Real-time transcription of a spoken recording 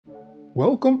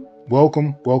Welcome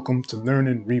to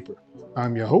Learning Reaper.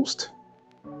 I'm your host,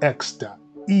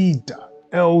 X.E.L.O.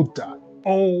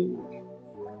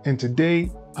 And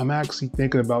today I'm actually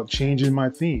thinking about changing my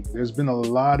theme. There's been a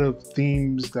lot of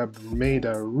themes that have made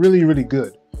that are really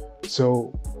good.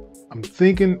 So I'm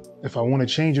thinking if I want to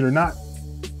change it or not.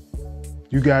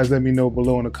 You guys let me know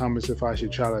below in the comments if I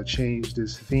should try to change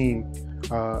this theme.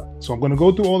 So I'm going to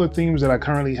go through all the themes that I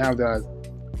currently have that I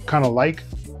kind of like.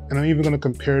 And I'm even going to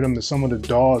compare them to some of the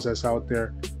DAWs that's out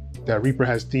there that Reaper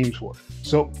has themes for.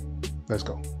 So let's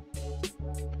go.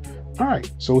 All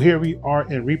right, so here we are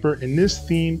in Reaper, and this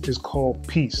theme is called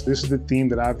Peace. This is the theme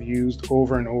that I've used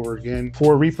over and over again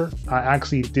for Reaper. I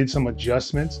actually did some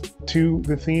adjustments to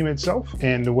the theme itself.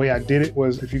 And the way I did it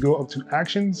was if you go up to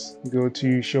Actions, you go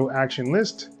to Show Action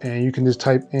List, and you can just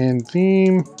type in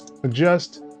Theme,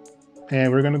 Adjust.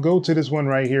 And we're going to go to this one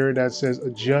right here that says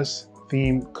Adjust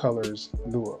Theme Colors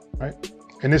Lua, right?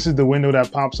 And this is the window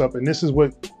that pops up, and this is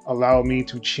what allowed me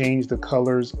to change the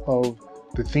colors of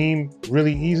the theme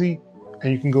really easy.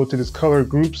 And you can go to this color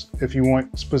groups if you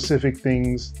want specific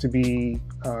things to be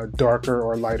darker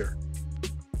or lighter.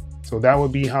 So that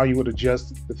would be how you would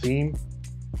adjust the theme.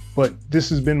 But this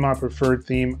has been my preferred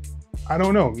theme. I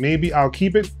don't know, maybe I'll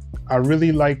keep it. I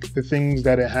really like the things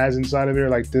that it has inside of there,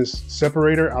 like this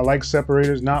separator. I like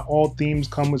separators. Not all themes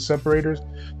come with separators.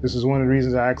 This is one of the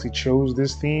reasons I actually chose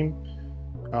this theme.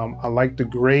 I like the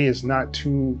gray. It's not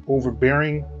too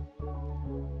overbearing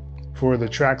for the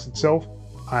tracks itself.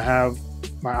 I have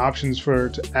my options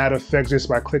to add effects just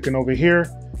by clicking over here.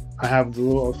 I have the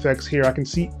little effects here. I can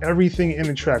see everything in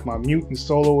the track. My mute and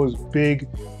solo is big.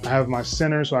 I have my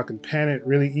center so I can pan it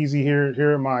really easy here.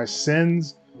 Here are my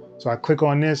sends. So I click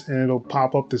on this and it'll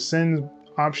pop up the sends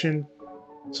option.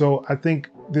 So I think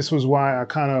this was why I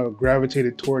kind of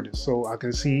gravitated toward this. So I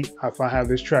can see if I have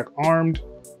this track armed.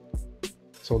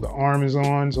 So the arm is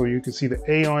on, so you can see the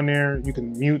A on there. You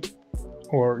can mute,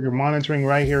 or you're monitoring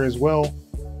right here as well.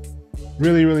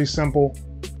 Really simple,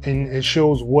 and it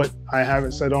shows what I have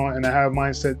it set on, and I have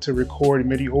mine set to record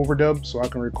MIDI overdub, so I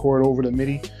can record over the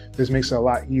MIDI. This makes it a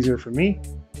lot easier for me,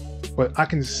 but I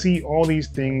can see all these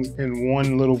things in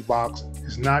one little box.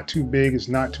 It's not too big, it's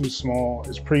not too small,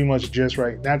 it's pretty much just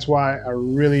right. That's why I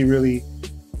really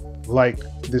like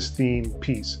this theme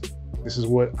piece. This is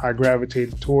what I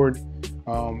gravitated toward.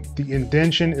 The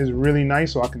indentation is really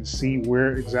nice, so I can see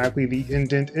where exactly the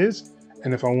indent is.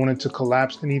 And if I wanted to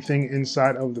collapse anything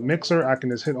inside of the mixer, I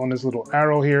can just hit on this little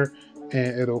arrow here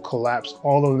and it'll collapse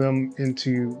all of them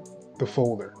into the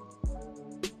folder.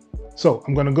 So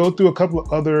I'm going to go through a couple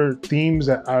of other themes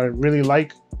that I really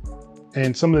like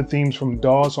and some of the themes from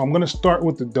DAWs. So I'm going to start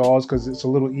with the DAWs because it's a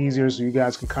little easier so you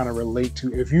guys can kind of relate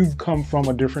to. If you've come from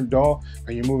a different DAW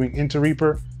and you're moving into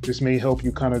Reaper, this may help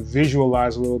you kind of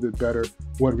visualize a little bit better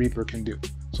what Reaper can do.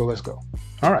 So let's go.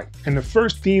 All right, and the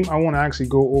first theme I want to actually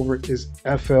go over is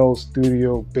FL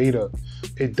Studio Beta.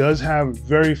 It does have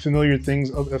very familiar things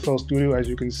of FL Studio, as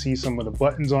you can see some of the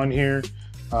buttons on here,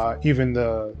 even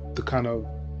the kind of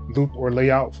loop or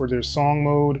layout for their song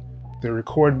mode, the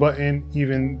record button,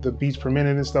 even the beats per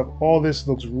minute and stuff. All this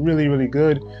looks really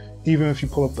good. Even if you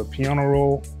pull up the piano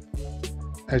roll,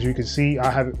 as you can see, I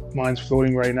have mine's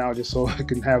floating right now just so I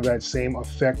can have that same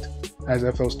effect as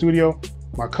FL Studio.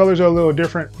 My colors are a little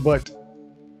different, but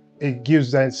it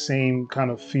gives that same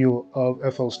kind of feel of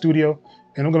FL Studio.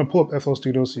 And I'm going to pull up FL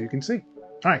Studio so you can see.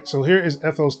 All right, so here is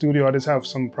FL Studio. I just have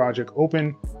some project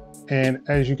open. And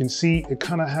as you can see, it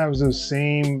kind of has the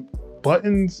same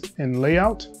buttons and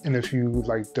layout. And if you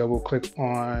like double click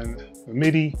on the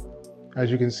MIDI,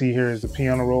 as you can see here is the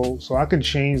piano roll. So I can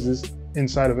change this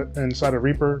inside of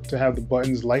Reaper to have the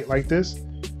buttons light like this.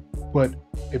 But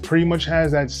it pretty much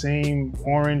has that same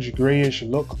orange grayish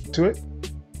look to it,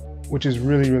 which is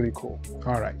really cool.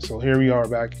 All right, so here we are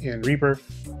back in Reaper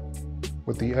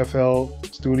with the FL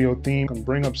Studio theme. I can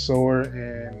bring up Soar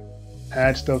and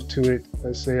add stuff to it.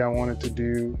 Let's say I wanted to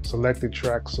do selected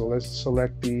tracks. So let's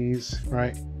select these,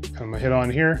 right? I'm gonna hit on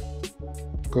here,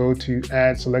 go to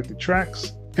add selected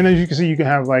tracks. And as you can see, you can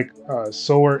have like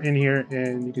Soar in here,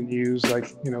 and you can use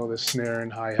like, you know, the snare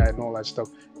and hi-hat and all that stuff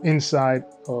inside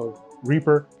of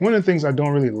Reaper. One of the things I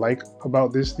don't really like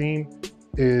about this theme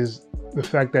is the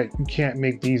fact that you can't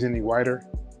make these any wider.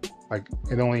 Like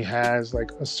it only has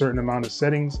like a certain amount of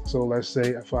settings. So let's say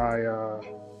if I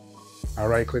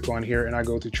right click on here and I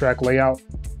go to track layout,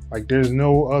 like there's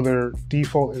no other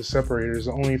default is separator. Is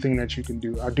the only thing that you can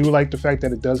do. I do like the fact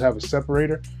that it does have a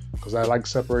separator because I like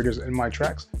separators in my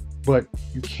tracks, but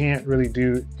you can't really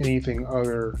do anything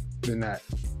other than that.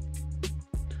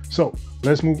 So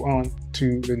let's move on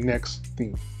to the next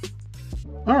theme.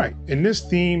 All right, and this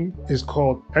theme is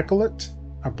called Echolot.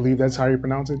 I believe that's how you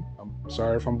pronounce it. I'm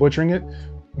sorry if I'm butchering it,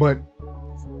 but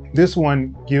this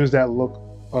one gives that look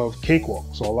of Cakewalk.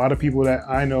 So a lot of people that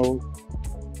I know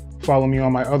follow me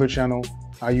on my other channel.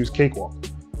 I use Cakewalk,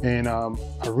 and I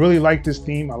really like this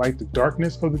theme. I like the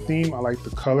darkness of the theme. I like the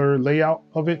color layout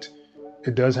of it.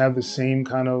 It does have the same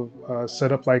kind of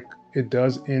setup like it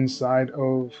does inside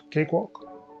of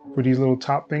Cakewalk for these little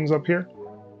top things up here.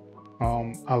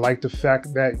 I like the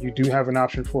fact that you do have an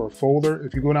option for a folder.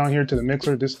 If you go down here to the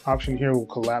mixer, this option here will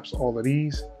collapse all of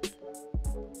these.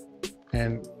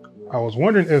 And I was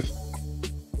wondering if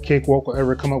Cakewalk will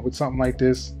ever come up with something like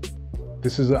this.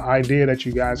 This is an idea that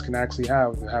you guys can actually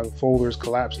have folders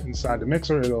collapse inside the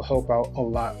mixer. It'll help out a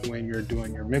lot when you're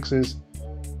doing your mixes.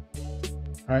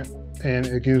 All right, and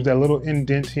it gives that little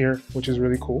indent here, which is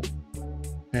really cool.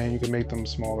 And you can make them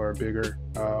smaller or bigger.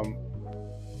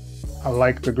 I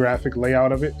like the graphic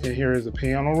layout of it. And here is the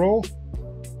piano roll.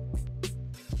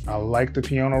 I like the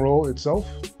piano roll itself.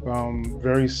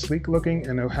 Very sleek looking,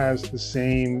 and it has the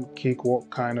same Cakewalk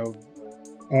kind of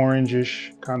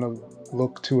orangish kind of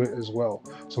look to it as well.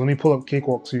 So let me pull up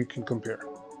Cakewalk so you can compare.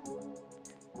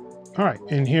 All right,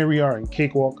 and here we are in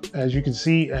Cakewalk. As you can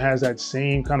see, it has that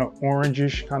same kind of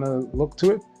orangish kind of look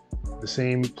to it. The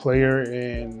same player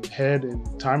and head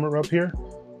and timer up here.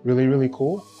 Really, really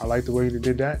cool. I like the way they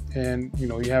did that. And you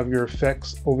know, you have your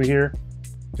effects over here,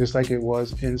 just like it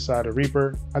was inside of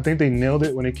Reaper. I think they nailed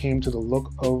it when it came to the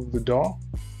look of the DAW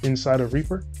inside of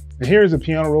Reaper. And here is the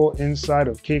piano roll inside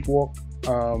of Cakewalk.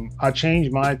 I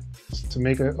changed mine to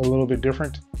make it a little bit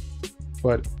different,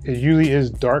 but it usually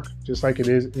is dark, just like it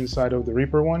is inside of the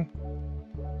Reaper one.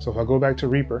 So if I go back to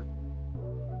Reaper,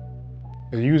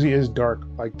 it usually is dark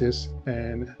like this,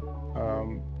 and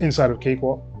inside of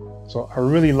Cakewalk. So I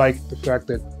really like the fact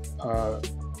that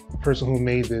the person who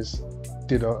made this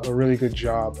did a really good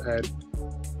job at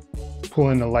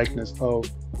pulling the likeness of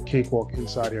Cakewalk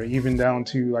inside here, even down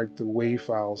to like the wave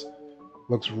files.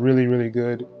 Looks really, really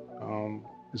good.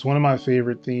 It's one of my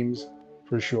favorite themes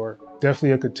for sure.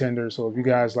 Definitely a contender. So if you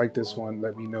guys like this one,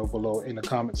 let me know below in the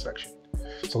comment section.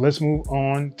 So let's move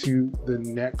on to the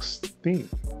next theme.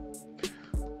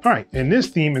 All right, and this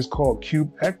theme is called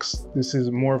CubeX. This is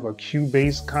more of a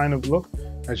Cubase kind of look,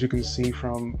 as you can see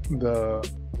from the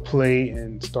play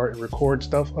and start and record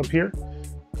stuff up here.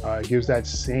 It gives that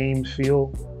same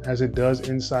feel as it does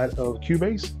inside of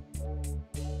Cubase.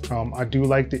 I do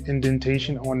like the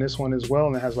indentation on this one as well,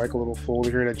 and it has like a little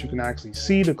folder here that you can actually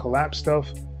see the collapse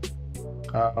stuff.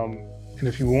 And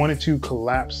if you wanted to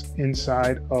collapse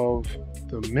inside of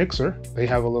the mixer, they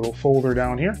have a little folder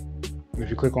down here. And if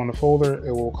you click on the folder,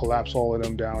 it will collapse all of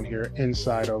them down here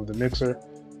inside of the mixer.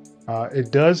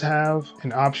 It does have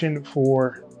an option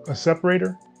for a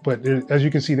separator, but as you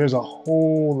can see, there's a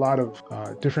whole lot of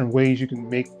different ways you can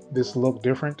make this look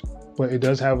different. But it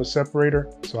does have a separator.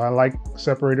 So I like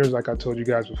separators, like I told you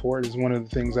guys before. It is one of the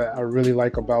things that I really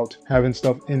like about having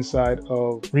stuff inside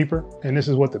of Reaper. And this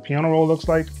is what the piano roll looks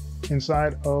like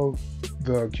inside of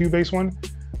the Cubase one.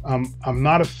 I'm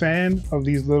not a fan of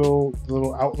these little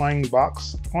outlining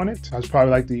box on it. That's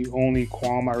probably like the only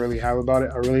qualm I really have about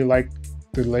it. I really like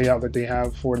the layout that they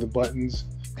have for the buttons,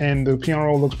 and the piano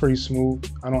roll looks pretty smooth.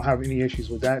 I don't have any issues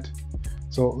with that.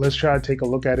 So let's try to take a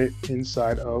look at it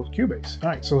inside of Cubase.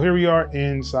 All right, so here we are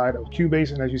inside of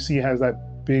Cubase, and as you see, it has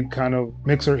that big kind of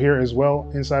mixer here as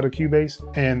well inside of Cubase.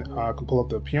 And I can pull up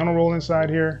the piano roll inside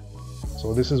here.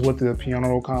 So this is what the piano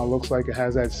roll kind of looks like. It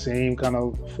has that same kind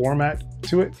of format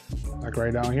to it, like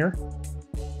right down here.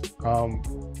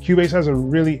 Cubase has a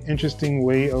really interesting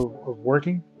way of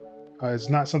working. It's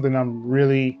not something I'm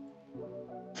really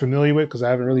familiar with because I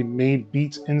haven't really made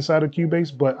beats inside of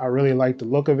Cubase, but I really like the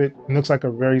look of it. It looks like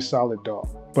a very solid DAW.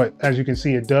 But as you can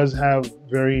see, it does have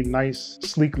very nice,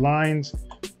 sleek lines,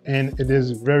 and it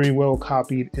is very well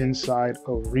copied inside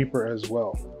of Reaper as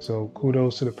well. So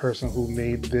kudos to the person who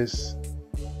made this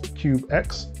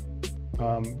CubeX.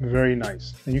 Very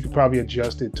nice. And you could probably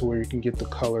adjust it to where you can get the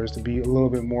colors to be a little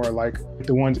bit more like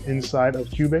the ones inside of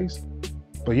Cubase.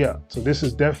 But yeah, so this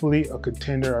is definitely a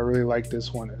contender. I really like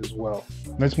this one as well.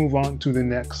 Let's move on to the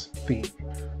next theme.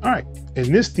 All right, and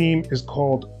this theme is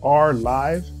called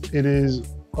RLive. It is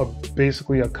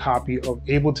basically a copy of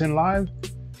Ableton Live.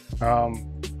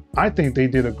 I think they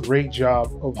did a great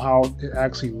job of how it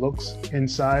actually looks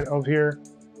inside of here.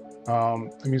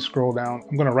 Let me scroll down.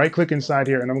 I'm gonna right click inside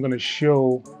here and I'm gonna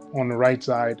show on the right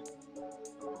side.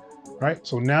 Right,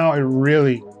 so now it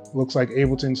really looks like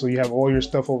Ableton. So you have all your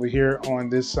stuff over here on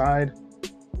this side,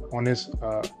 on this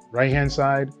right hand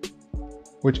side,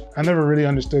 which I never really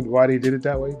understood why they did it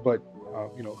that way, but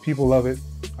you know, people love it.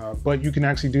 But you can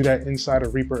actually do that inside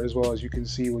of Reaper as well, as you can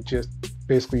see with just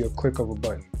basically a click of a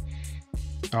button.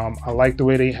 I like the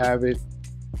way they have it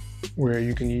where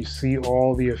you can see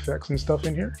all the effects and stuff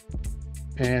in here.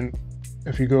 And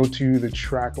if you go to the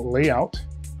track layout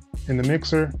in the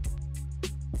mixer,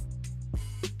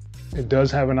 it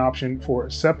does have an option for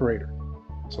a separator.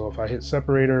 So if I hit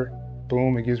separator,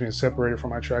 boom, it gives me a separator for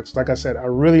my tracks. Like I said, I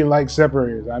really like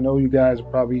separators. I know you guys are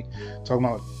probably talking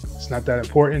about it's not that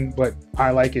important, but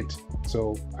I like it,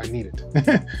 so I need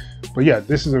it. But yeah,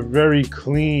 this is a very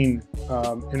clean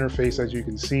interface, as you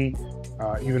can see.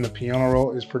 Even the piano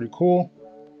roll is pretty cool.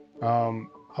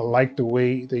 I like the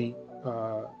way they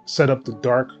set up the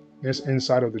darkness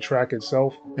inside of the track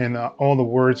itself, and all the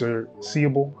words are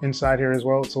seeable inside here as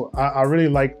well. So I really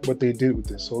like what they did with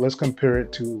this. So let's compare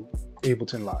it to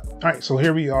Ableton Live. All right, so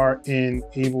here we are in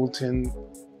Ableton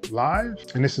Live,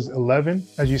 and this is 11.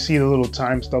 As you see, the little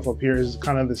time stuff up here is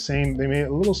kind of the same. They made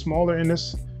it a little smaller in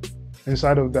this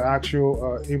inside of the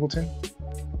actual Ableton,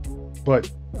 but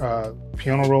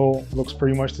piano roll looks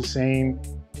pretty much the same.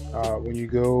 When you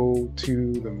go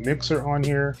to the mixer on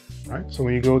here, right? So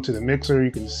when you go to the mixer, you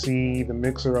can see the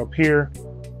mixer up here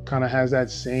kind of has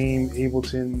that same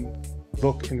Ableton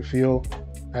look and feel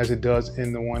as it does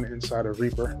in the one inside of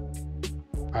Reaper.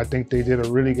 I think they did a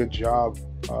really good job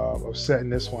of setting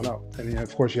this one up. And then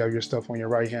of course you have your stuff on your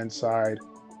right hand side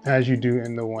as you do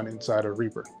in the one inside of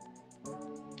Reaper.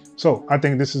 So I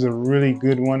think this is a really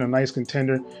good one, a nice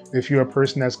contender. If you're a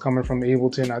person that's coming from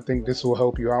Ableton, I think this will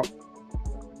help you out.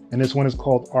 And this one is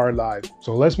called RLive.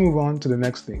 So let's move on to the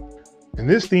next theme. And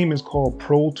this theme is called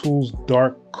Pro Tools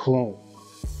Dark Clone.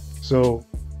 So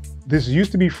this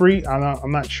used to be free.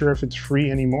 I'm not sure if it's free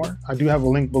anymore. I do have a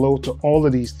link below to all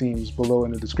of these themes below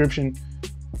in the description.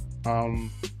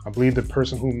 I believe the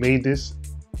person who made this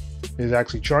is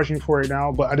actually charging for it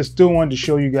now, but I just still wanted to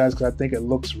show you guys because I think it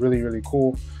looks really, really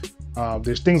cool.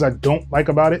 There's things I don't like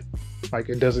about it. Like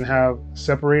it doesn't have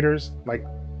separators like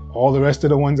all the rest of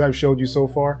the ones I've showed you so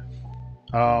far.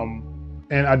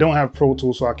 And I don't have Pro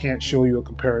Tools, so I can't show you a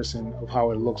comparison of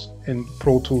how it looks in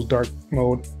Pro Tools dark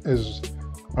mode as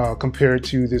compared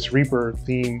to this Reaper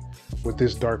theme with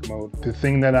this dark mode. The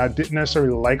thing that I didn't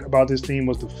necessarily like about this theme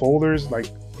was the folders, like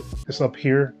it's up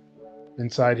here,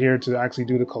 inside here to actually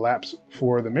do the collapse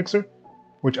for the mixer,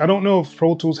 which I don't know if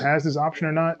Pro Tools has this option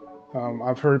or not.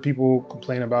 I've heard people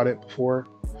complain about it before,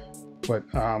 but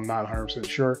I'm not 100%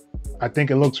 sure. I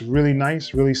think it looks really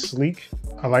nice, really sleek.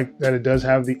 I like that it does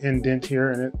have the indent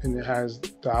here and it has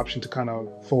the option to kind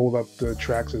of fold up the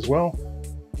tracks as well.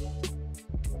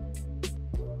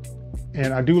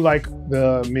 And I do like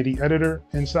the MIDI editor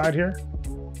inside here.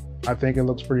 I think it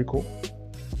looks pretty cool.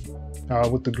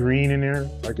 With the green in there,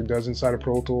 like it does inside of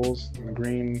Pro Tools, and the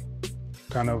green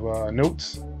kind of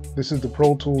notes. This is the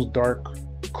Pro Tools Dark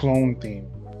Clone theme.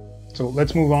 So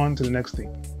let's move on to the next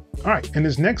theme. All right, and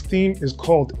this next theme is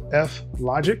called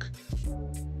FLogic.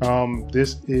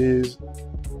 This is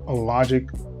a Logic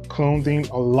clone theme.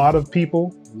 A lot of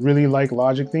people really like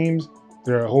Logic themes.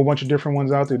 There are a whole bunch of different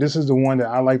ones out there. This is the one that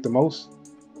I like the most,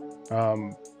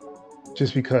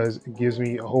 just because it gives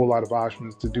me a whole lot of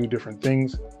options to do different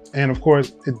things. And of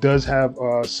course, it does have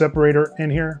a separator in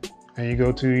here. And you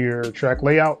go to your track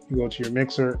layout, you go to your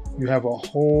mixer, you have a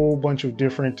whole bunch of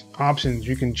different options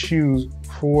you can choose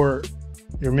for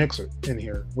your mixer in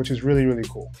here, which is really, really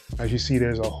cool. As you see,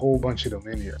 there's a whole bunch of them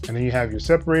in here. And then you have your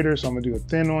separator. So I'm gonna do a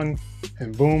thin one,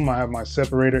 and boom, I have my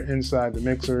separator inside the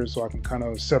mixer so I can kind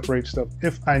of separate stuff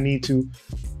if I need to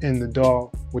in the DAW,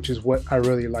 which is what I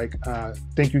really like. I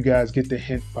think you guys get the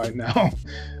hint by now.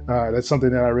 That's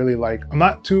something that I really like. I'm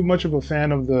not too much of a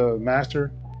fan of the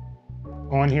master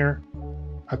on here.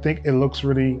 I think it looks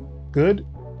really good.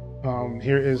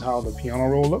 Here is how the piano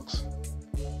roll looks.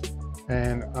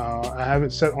 And I have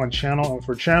it set on channel, and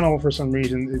for channel, for some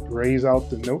reason, it grays out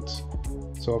the notes.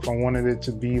 So if I wanted it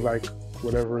to be like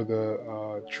whatever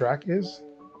the track is,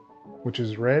 which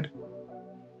is red,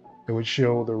 it would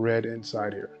show the red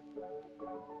inside here.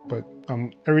 But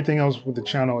everything else with the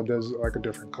channel, it does like a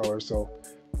different color. So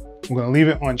I'm gonna leave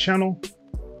it on channel.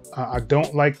 I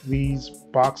don't like these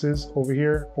boxes over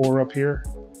here or up here.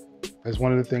 That's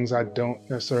one of the things I don't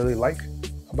necessarily like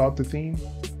about the theme.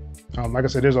 Like I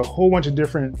said, there's a whole bunch of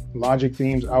different Logic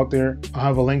themes out there. I'll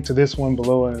have a link to this one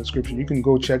below in the description. You can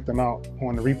go check them out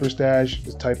on the Reaper stash.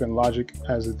 Just type in Logic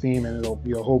as a theme and it'll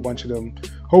be a whole bunch of them,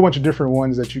 whole bunch of different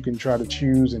ones that you can try to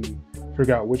choose and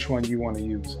figure out which one you want to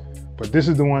use. But this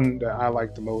is the one that I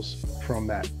like the most from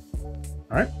that.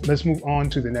 All right, let's move on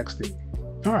to the next theme.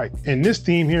 All right, and this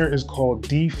theme here is called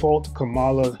Default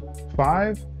Commal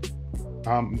 5.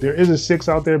 There is a 6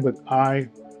 out there, but I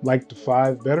like the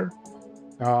 5 better.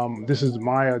 This is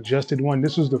my adjusted one.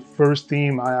 This was the first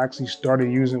theme I actually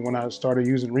started using when I started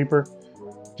using Reaper.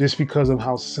 Just because of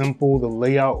how simple the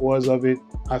layout was of it,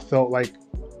 I felt like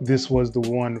this was the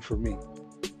one for me.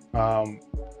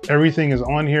 Everything is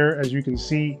on here, as you can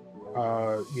see.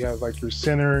 You have like your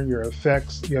center, your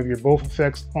effects, you have your both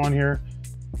effects on here.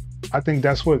 I think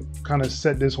that's what kind of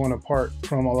set this one apart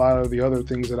from a lot of the other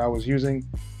things that I was using.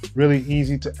 Really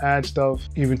easy to add stuff,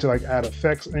 even to like add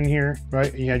effects in here,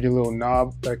 right? And you had your little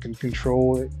knob that can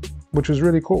control it, which was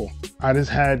really cool. I just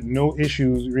had no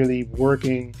issues really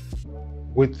working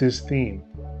with this theme.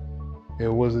 It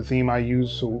was a theme I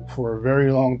used for a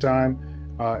very long time.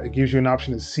 It gives you an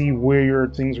option to see where your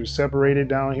things are separated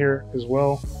down here as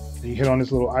well. And you hit on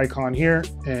this little icon here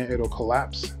and it'll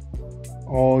collapse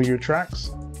all your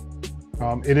tracks.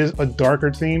 It is a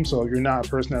darker theme, so if you're not a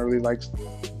person that really likes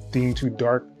theme too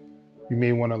dark, you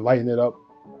may want to lighten it up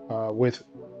with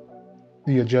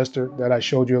the adjuster that I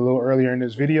showed you a little earlier in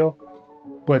this video.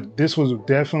 But this was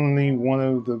definitely one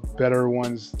of the better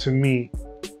ones to me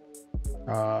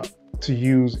to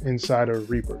use inside of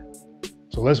Reaper.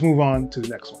 So let's move on to the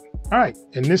next one. All right,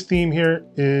 and this theme here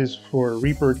is for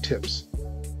ReaperTips.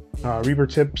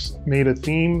 ReaperTips made a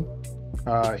theme.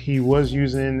 He was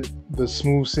using the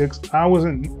Smooth 6. I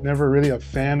wasn't never really a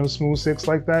fan of Smooth 6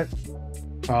 like that.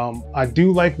 I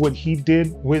do like what he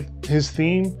did with his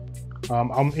theme.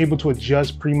 I'm able to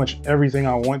adjust pretty much everything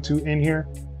I want to in here,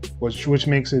 which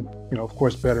makes it, you know, of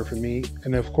course, better for me.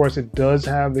 And of course, it does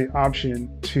have the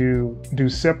option to do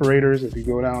separators. If you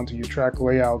go down to your track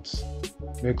layouts,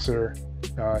 mixer,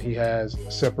 he has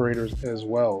separators as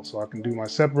well. So I can do my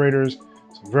separators.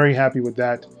 So I'm very happy with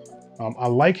that. I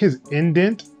like his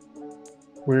indent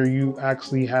where you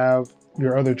actually have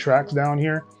your other tracks down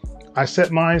here. I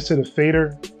set mine to the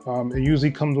fader. It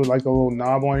usually comes with like a little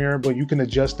knob on here, but you can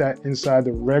adjust that inside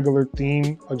the regular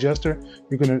theme adjuster.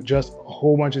 You can adjust a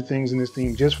whole bunch of things in this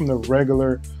theme just from the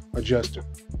regular adjuster.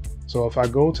 So if I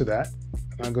go to that,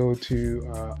 and I go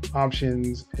to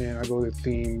options and I go to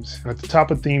themes, and at the top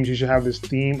of themes, you should have this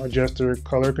theme adjuster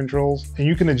color controls, and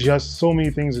you can adjust so many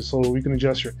things. So you can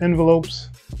adjust your envelopes,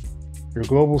 your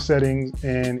global settings,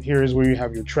 and here's where you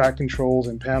have your track controls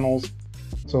and panels.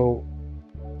 So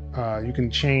you can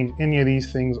change any of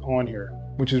these things on here,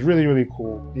 which is really, really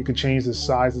cool. You can change the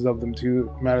sizes of them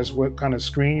too. It matters what kind of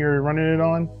screen you're running it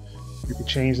on. You can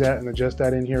change that and adjust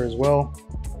that in here as well.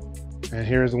 And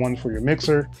here's the one for your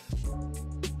mixer.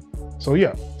 So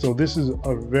yeah, so this is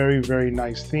a very, very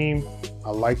nice theme. I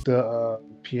like the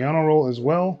piano roll as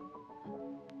well.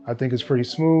 I think it's pretty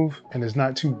smooth and it's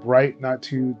not too bright, not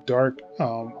too dark.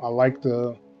 I like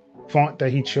the font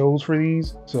that he chose for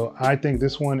these. So I think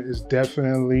this one is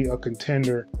definitely a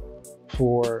contender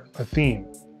for a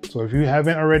theme. So if you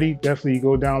haven't already, definitely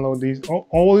go download these.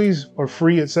 All these are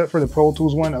free except for the Pro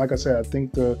Tools one. Like I said, I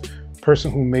think the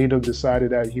person who made them decided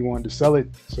that he wanted to sell it.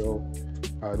 So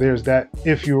there's that.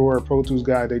 If you're a Pro Tools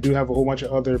guy, they do have a whole bunch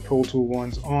of other Pro Tool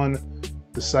ones on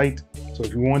the site. So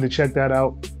if you wanted to check that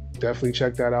out, definitely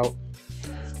check that out.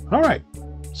 All right,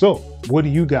 so what do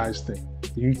you guys think?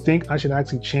 Do you think I should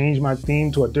actually change my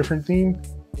theme to a different theme?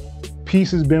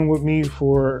 Peace has been with me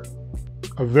for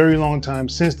a very long time.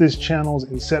 Since this channel's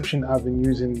inception, I've been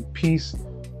using Peace,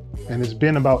 and it's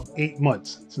been about 8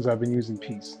 months since I've been using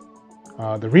Peace.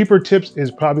 The ReaperTips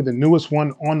is probably the newest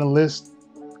one on the list,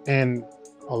 and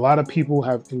a lot of people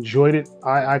have enjoyed it.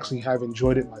 I actually have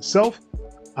enjoyed it myself.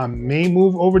 I may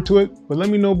move over to it, but let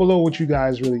me know below what you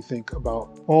guys really think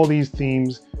about all these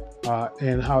themes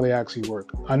and how they actually work.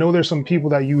 I know there's some people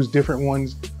that use different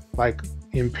ones, like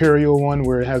Imperial one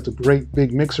where it has the great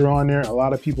big mixer on there. A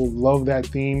lot of people love that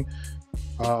theme.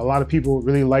 A lot of people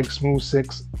really like Smooth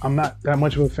 6. I'm not that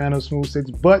much of a fan of Smooth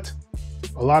 6, but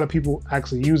a lot of people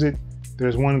actually use it.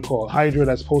 There's one called Hydra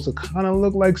that's supposed to kind of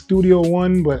look like Studio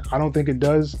One, but I don't think it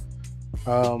does.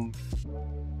 And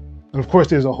of course,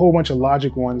 there's a whole bunch of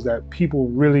Logic ones that people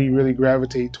really, really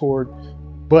gravitate toward.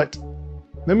 But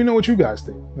let me know what you guys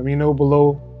think. Let me know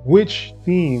below which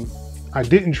theme I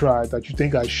didn't try that you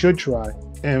think I should try,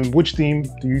 and which theme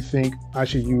do you think I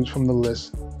should use from the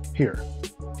list here.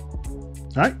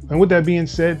 All right, and with that being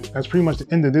said, that's pretty much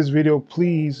the end of this video.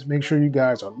 Please make sure you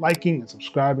guys are liking and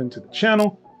subscribing to the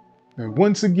channel. And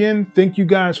once again, thank you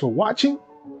guys for watching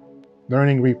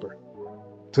Learning Reaper.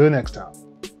 Till the next time.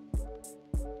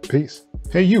 Peace.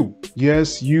 Hey you,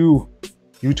 yes you.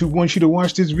 YouTube wants you to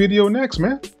watch this video next,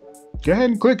 man. Go ahead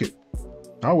and click it.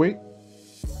 I'll wait.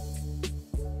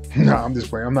 Nah, I'm just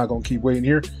playing. I'm not gonna keep waiting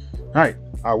here. All right,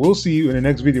 I will see you in the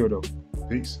next video though.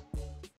 Peace.